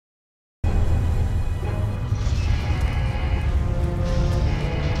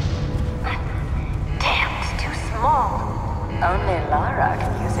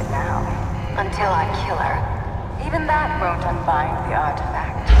won't unbind the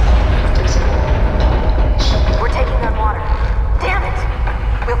artifact. We're taking on water. Damn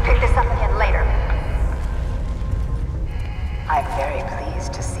it! We'll pick this up again later. I'm very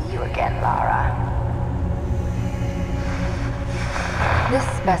pleased to see you again, Lara. This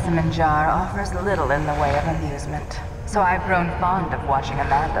specimen jar offers little in the way of amusement, so I've grown fond of watching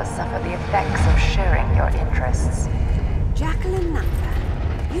Amanda suffer the effects of sharing your interests. Jacqueline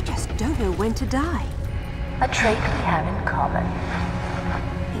Napper, you just don't know when to die. A trait we have in common.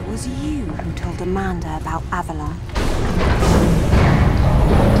 It was you who told Amanda about Avalon.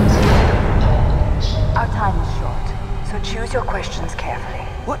 Our time is short, so choose your questions carefully.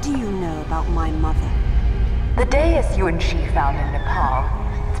 What do you know about my mother? The Deus you and she found in Nepal,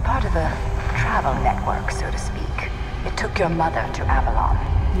 it's part of a travel network, so to speak. It took your mother to Avalon.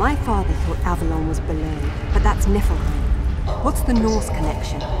 My father thought Avalon was below, but that's Niflheim. What's the Norse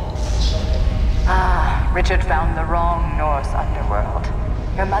connection? Ah, Richard found the wrong Norse underworld.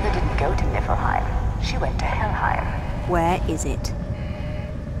 Your mother didn't go to Niflheim. She went to Helheim. Where is it?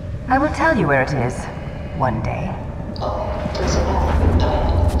 I will tell you where it is, one day.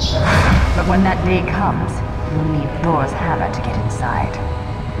 But when that day comes, you'll need Thor's hammer to get inside.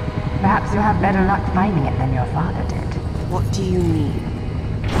 Perhaps you'll have better luck finding it than your father did. What do you mean?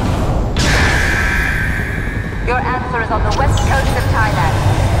 Your answer is on the west coast of Thailand.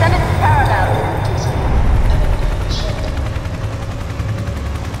 Seventh parallel.